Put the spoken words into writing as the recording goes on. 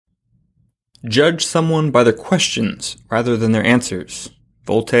Judge someone by their questions rather than their answers.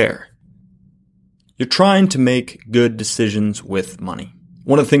 Voltaire. You're trying to make good decisions with money.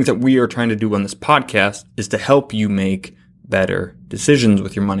 One of the things that we are trying to do on this podcast is to help you make better decisions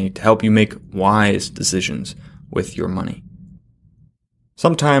with your money, to help you make wise decisions with your money.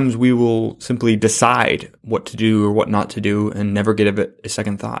 Sometimes we will simply decide what to do or what not to do and never give it a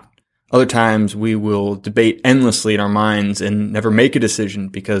second thought. Other times we will debate endlessly in our minds and never make a decision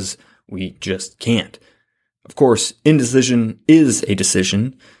because we just can't. Of course, indecision is a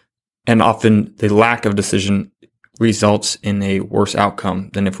decision, and often the lack of decision results in a worse outcome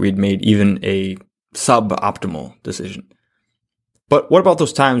than if we had made even a suboptimal decision. But what about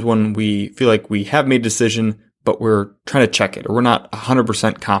those times when we feel like we have made a decision, but we're trying to check it, or we're not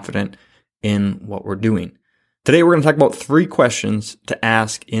 100% confident in what we're doing? Today, we're going to talk about 3 questions to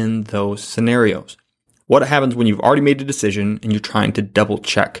ask in those scenarios. What happens when you've already made a decision and you're trying to double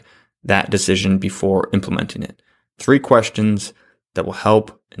check that decision before implementing it? 3 questions that will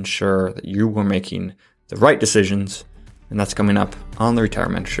help ensure that you are making the right decisions, and that's coming up on the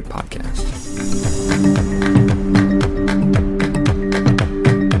Retirement Mentorship Podcast.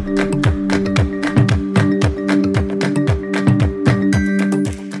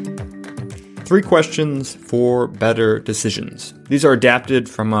 3 questions for better decisions. These are adapted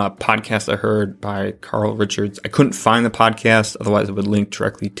from a podcast I heard by Carl Richards. I couldn't find the podcast, otherwise I would link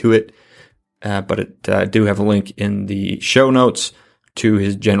directly to it. But I do have a link in the show notes to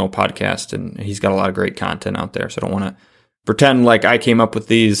his general podcast, and he's got a lot of great content out there. So I don't want to pretend like I came up with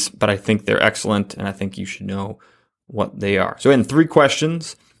these, but I think they're excellent, and I think you should know what they are. So in 3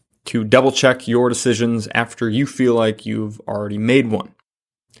 questions to double check your decisions after you feel like you've already made one.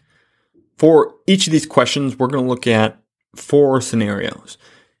 For each of these questions, we're going to look at 4 scenarios,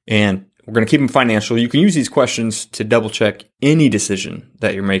 and we're going to keep them financial. You can use these questions to double check any decision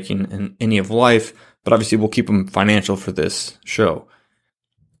that you're making in any of life, but obviously we'll keep them financial for this show.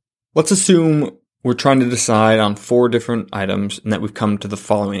 Let's assume we're trying to decide on 4 different items and that we've come to the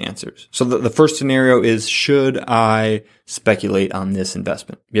following answers. So the first scenario is, should I speculate on this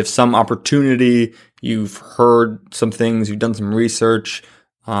investment? You have some opportunity, you've heard some things, you've done some research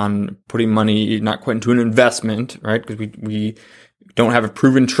on putting money not quite into an investment, right? Because we don't have a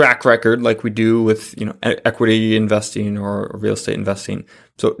proven track record like we do with, equity investing or real estate investing.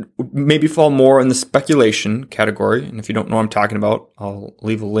 So maybe fall more in the speculation category. And if you don't know what I'm talking about, I'll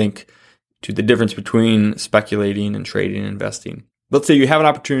leave a link to the difference between speculating and trading and investing. Let's say you have an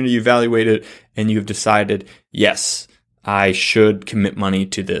opportunity, you evaluate it, and you've decided, yes, I should commit money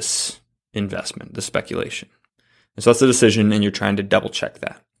to this investment, the speculation. And so that's the decision, and you're trying to double check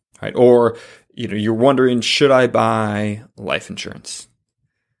that, right? Or, you're wondering, should I buy life insurance?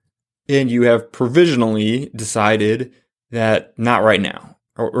 And you have provisionally decided that not right now,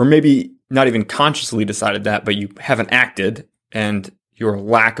 or maybe not even consciously decided that, but you haven't acted, and your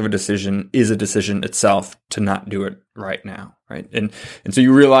lack of a decision is a decision itself to not do it right now, right? And so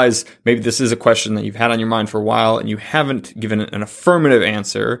you realize maybe this is a question that you've had on your mind for a while, and you haven't given an affirmative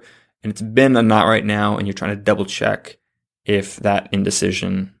answer, and it's been a not right now, and you're trying to double check if that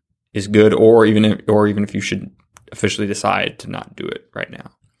indecision is good, or even if you should officially decide to not do it right now.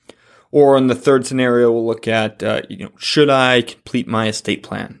 Or in the third scenario, we'll look at, should I complete my estate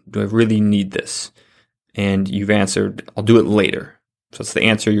plan? Do I really need this? And you've answered, I'll do it later. So it's the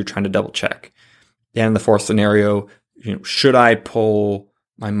answer you're trying to double check. And in the fourth scenario, should I pull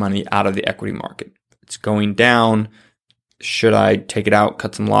my money out of the equity market? It's going down. Should I take it out,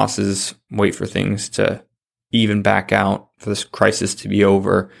 cut some losses, wait for things to even back out, for this crisis to be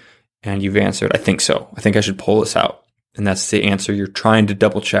over? And you've answered, I think so. I think I should pull this out. And that's the answer you're trying to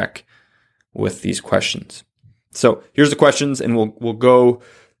double check with these questions. So here's the questions, and we'll go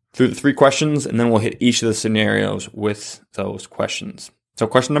through the 3 questions, and then we'll hit each of the scenarios with those questions. So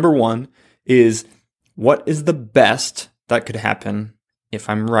question number 1 is, what is the best that could happen if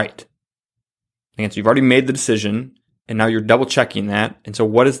I'm right? The answer, you've already made the decision, and now you're double checking that. And so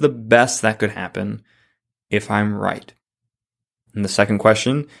what is the best that could happen if I'm right? And the second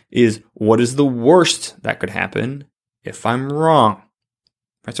question is, what is the worst that could happen if I'm wrong?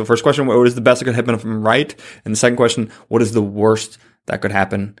 Right, so first question, what is the best that could happen if I'm right? And the second question, what is the worst that could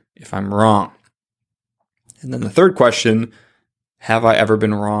happen if I'm wrong? And then the third question, have I ever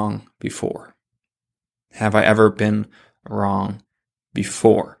been wrong before? Have I ever been wrong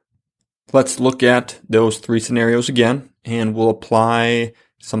before? Let's look at those 3 scenarios again, and we'll apply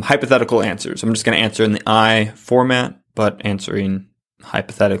some hypothetical answers. I'm just going to answer in the I format, but answering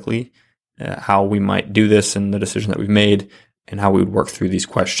hypothetically how we might do this and the decision that we've made, and how we would work through these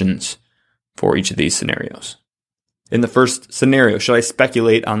questions for each of these scenarios. In the first scenario, should I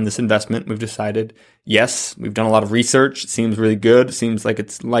speculate on this investment? We've decided, yes, we've done a lot of research. It seems really good. It seems like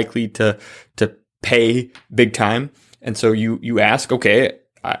it's likely to pay big time. And so you ask, okay,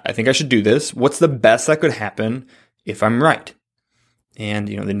 I think I should do this. What's the best that could happen if I'm right? And,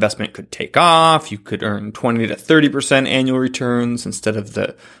 the investment could take off. You could earn 20 to 30% annual returns instead of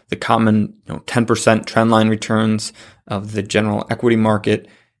the common, 10% trendline returns of the general equity market.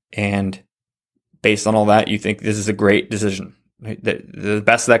 And based on all that, you think this is a great decision. Right? The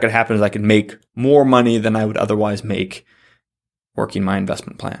best that could happen is I could make more money than I would otherwise make working my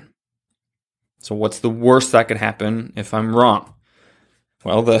investment plan. So what's the worst that could happen if I'm wrong?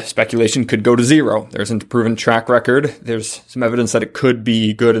 Well, the speculation could go to zero. There isn't a proven track record. There's some evidence that it could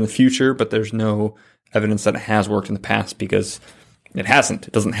be good in the future, but there's no evidence that it has worked in the past because it hasn't.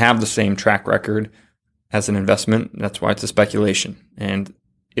 It doesn't have the same track record as an investment. That's why it's a speculation. And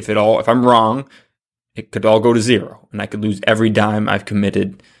if I'm wrong, it could all go to zero, and I could lose every dime I've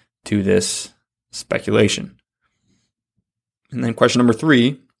committed to this speculation. And then question number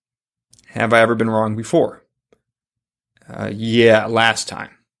 3, have I ever been wrong before? Yeah, last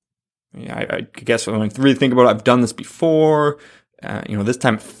time. Yeah, I guess when I really think about it, I've done this before. This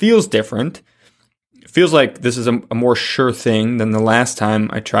time it feels different. It feels like this is a more sure thing than the last time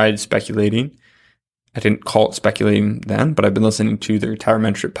I tried speculating. I didn't call it speculating then, but I've been listening to the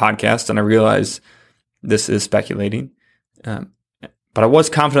Retirement Mentorship podcast, and I realize this is speculating. But I was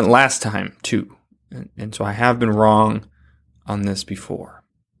confident last time too. And so I have been wrong on this before.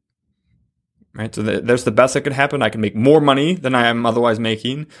 Right? So there's the best that could happen. I can make more money than I am otherwise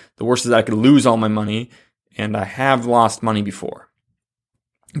making. The worst is that I could lose all my money, and I have lost money before.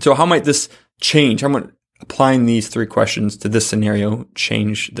 And so how might this change? How might applying these 3 questions to this scenario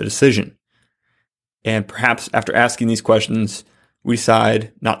change the decision? And perhaps after asking these questions, we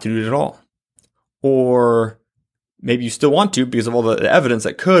decide not to do it at all. Or maybe you still want to because of all the evidence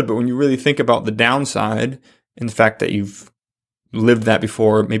that could, but when you really think about the downside and the fact that you've lived that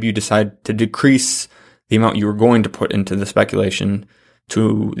before, maybe you decide to decrease the amount you were going to put into the speculation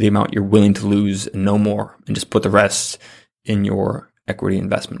to the amount you're willing to lose and no more, and just put the rest in your equity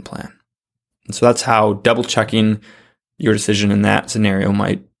investment plan. And so that's how double checking your decision in that scenario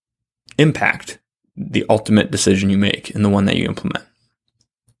might impact the ultimate decision you make and the one that you implement.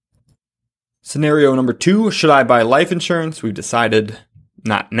 Scenario number 2, should I buy life insurance? We've decided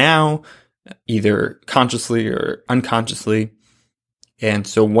not now, either consciously or unconsciously. And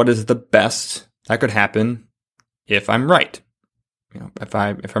so what is the best that could happen if I'm right? If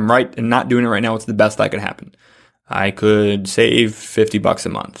I'm right and not doing it right now, what's the best that could happen? I could save $50 a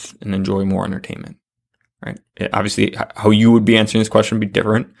month and enjoy more entertainment, right? Obviously, how you would be answering this question would be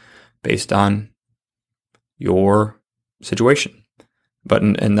different based on your situation. But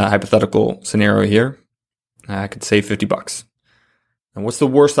in the hypothetical scenario here, I could save $50. And what's the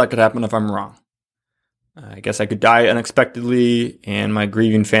worst that could happen if I'm wrong? I guess I could die unexpectedly, and my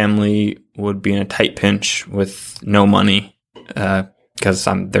grieving family would be in a tight pinch with no money because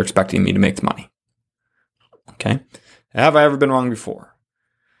they're expecting me to make the money. Okay. Have I ever been wrong before?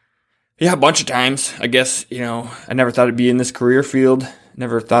 Yeah, a bunch of times. I guess, I never thought I'd be in this career field.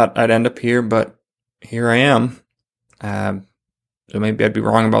 Never thought I'd end up here, but here I am. So maybe I'd be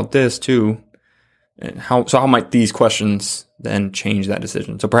wrong about this too. And how might these questions then change that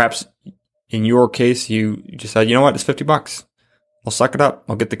decision? So perhaps in your case, you decide, you know what, it's $50. I'll suck it up.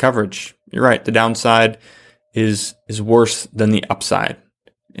 I'll get the coverage. You're right. The downside is worse than the upside.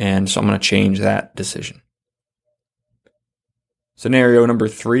 And so I'm going to change that decision. Scenario number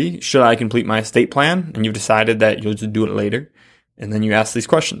 3, should I complete my estate plan? And you've decided that you'll just do it later. And then you ask these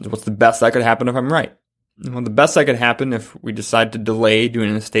questions. What's the best that could happen if I'm right? Well, the best that could happen if we decide to delay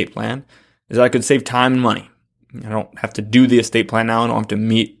doing an estate plan is that I could save time and money. I don't have to do the estate plan now. I don't have to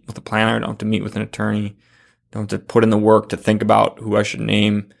meet with a planner. I don't have to meet with an attorney. I don't have to put in the work to think about who I should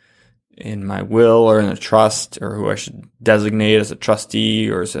name in my will or in a trust, or who I should designate as a trustee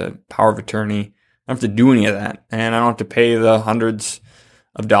or as a power of attorney. I don't have to do any of that. And I don't have to pay the hundreds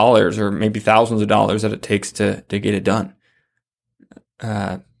of dollars or maybe thousands of dollars that it takes to get it done.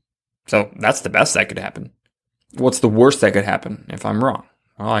 So that's the best that could happen. What's the worst that could happen if I'm wrong?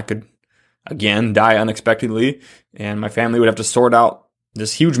 Well, I could, again, die unexpectedly, and my family would have to sort out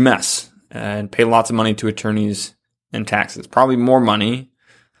this huge mess and pay lots of money to attorneys and taxes. Probably more money,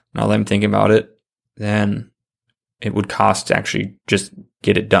 now that I'm thinking about it, than it would cost to actually just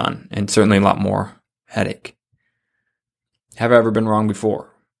get it done, and certainly a lot more headache. Have I ever been wrong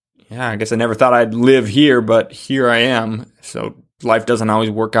before? Yeah, I guess I never thought I'd live here, but here I am. So life doesn't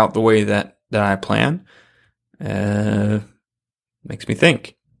always work out the way that I plan. Makes me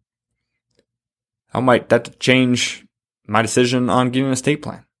think. How might that change my decision on getting an estate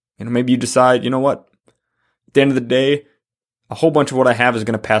plan? Maybe you decide, you know what? At the end of the day, a whole bunch of what I have is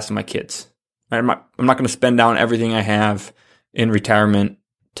going to pass to my kids. I'm not going to spend down everything I have in retirement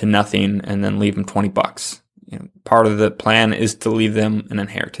to nothing and then leave them $20. Part of the plan is to leave them an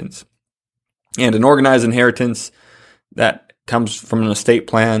inheritance. And an organized inheritance that comes from an estate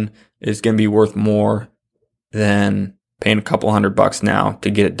plan is going to be worth more than paying a couple $100 now to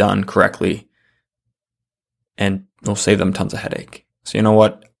get it done correctly. And it'll save them tons of headache. So you know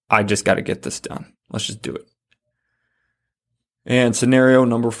what? I just got to get this done. Let's just do it. And scenario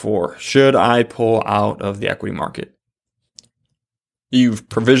number 4, should I pull out of the equity market? You've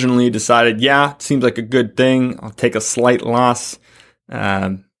provisionally decided, yeah, it seems like a good thing. I'll take a slight loss,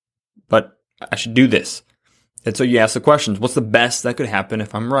 but I should do this. And so you ask the questions, what's the best that could happen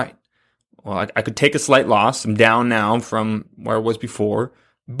if I'm right? Well, I could take a slight loss. I'm down now from where I was before,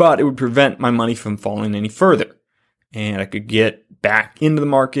 but it would prevent my money from falling any further. And I could get back into the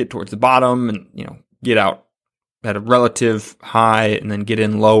market towards the bottom and, get out at a relative high and then get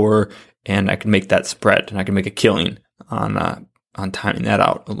in lower, and I can make that spread and I can make a killing on timing that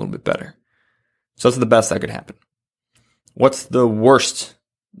out a little bit better. So that's the best that could happen. What's the worst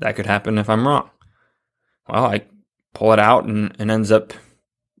that could happen if I'm wrong? Well, I pull it out and it ends up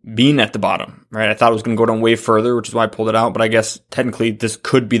being at the bottom, right? I thought it was going to go down way further, which is why I pulled it out, but I guess technically this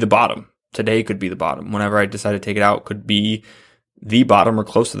could be the bottom. Today could be the bottom. Whenever I decide to take it out could be the bottom or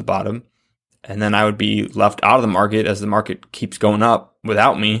close to the bottom. And then I would be left out of the market as the market keeps going up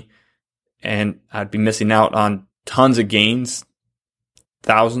without me. And I'd be missing out on tons of gains,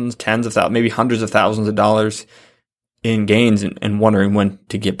 thousands, tens of thousands, maybe hundreds of thousands of dollars in gains and wondering when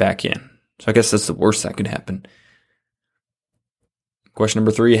to get back in. So I guess that's the worst that could happen. Question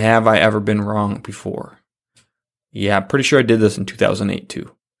number 3, have I ever been wrong before? Yeah, I'm pretty sure I did this in 2008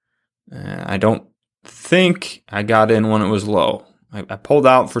 too. I don't think I got in when it was low. I pulled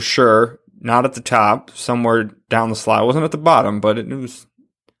out for sure, not at the top, somewhere down the slide. It wasn't at the bottom, but it was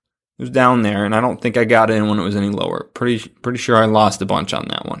down there, and I don't think I got in when it was any lower. Pretty sure I lost a bunch on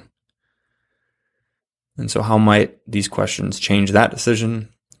that one. And so how might these questions change that decision?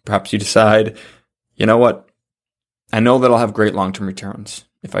 Perhaps you decide, you know what? I know that I'll have great long-term returns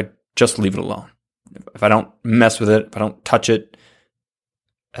if I just leave it alone. If I don't mess with it, if I don't touch it,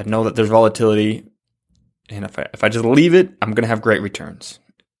 I know that there's volatility. And if I just leave it, I'm going to have great returns.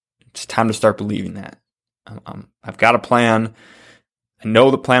 It's time to start believing that. I've got a plan. I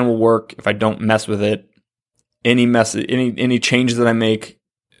know the plan will work if I don't mess with it. Any changes that I make,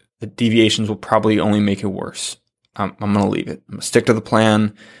 the deviations will probably only make it worse. I'm going to leave it. I'm going to stick to the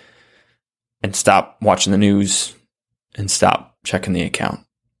plan and stop watching the news and stop checking the account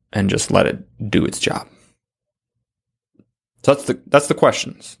and just let it do its job. So that's the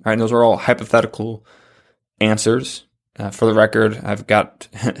questions, right? And those are all hypothetical answers. For the record,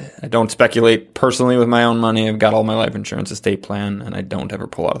 I don't speculate personally with my own money. I've got all my life insurance estate plan, and I don't ever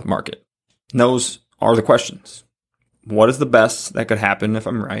pull out of the market. And those are the questions. What is the best that could happen if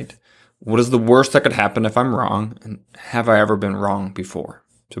I'm right? What is the worst that could happen if I'm wrong? And have I ever been wrong before?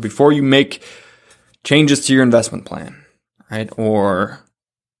 So before you make changes to your investment plan, right? Or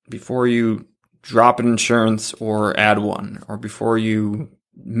before you drop an insurance or add one, or before you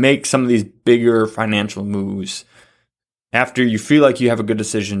make some of these bigger financial moves, after you feel like you have a good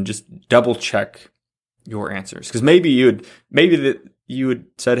decision, just double check your answers. Because maybe you had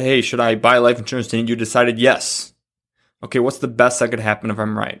said, hey, should I buy life insurance? And you decided yes. Okay, what's the best that could happen if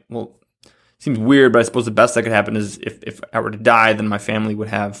I'm right? Well, it seems weird, but I suppose the best that could happen is if I were to die, then my family would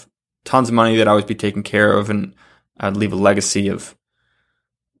have tons of money that I would be taken care of, and I'd leave a legacy of,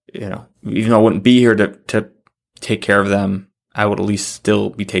 even though I wouldn't be here to take care of them, I would at least still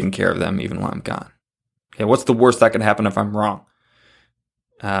be taking care of them even while I'm gone. Okay, what's the worst that could happen if I'm wrong?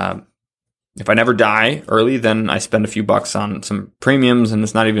 If I never die early, then I spend a few bucks on some premiums, and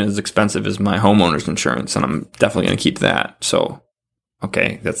it's not even as expensive as my homeowner's insurance, and I'm definitely going to keep that. So,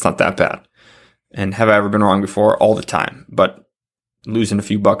 okay, that's not that bad. And have I ever been wrong before? All the time. But losing a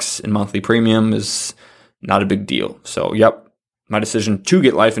few bucks in monthly premium is not a big deal. So, yep, my decision to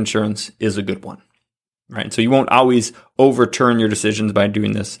get life insurance is a good one. Right? So you won't always overturn your decisions by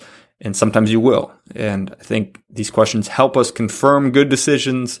doing this, and sometimes you will. And I think these questions help us confirm good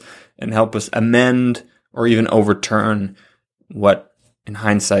decisions and help us amend or even overturn what, in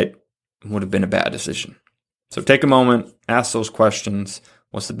hindsight, would have been a bad decision. So take a moment, ask those questions.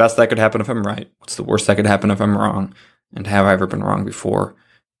 What's the best that could happen if I'm right? What's the worst that could happen if I'm wrong? And have I ever been wrong before?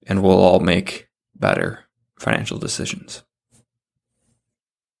 And we'll all make better financial decisions.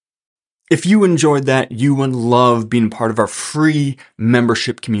 If you enjoyed that, you would love being part of our free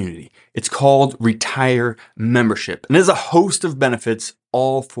membership community. It's called Retire Membership, and it has a host of benefits,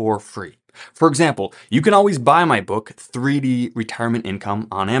 all for free. For example, you can always buy my book, 3D Retirement Income,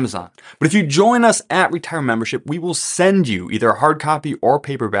 on Amazon. But if you join us at Retire Membership, we will send you either a hard copy or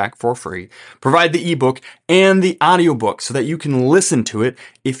paperback for free, provide the ebook and the audiobook so that you can listen to it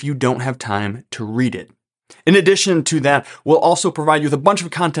if you don't have time to read it. In addition to that, we'll also provide you with a bunch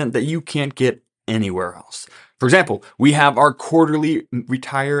of content that you can't get anywhere else. For example, we have our quarterly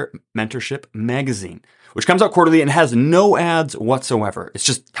Retire Mentorship magazine, which comes out quarterly and has no ads whatsoever. It's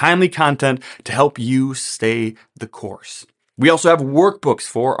just timely content to help you stay the course. We also have workbooks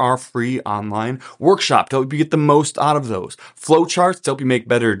for our free online workshop to help you get the most out of those, flowcharts to help you make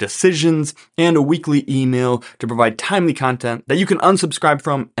better decisions, and a weekly email to provide timely content that you can unsubscribe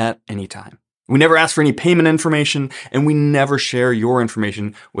from at any time. We never ask for any payment information, and we never share your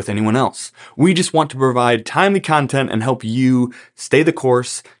information with anyone else. We just want to provide timely content and help you stay the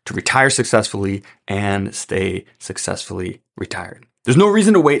course to retire successfully and stay successfully retired. There's no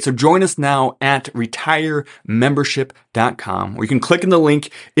reason to wait, so join us now at retiremembership.com, where you can click on the link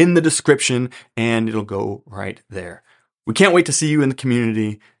in the description and it'll go right there. We can't wait to see you in the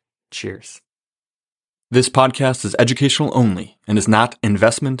community. Cheers. This podcast is educational only and is not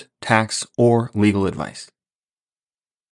investment, tax, or legal advice.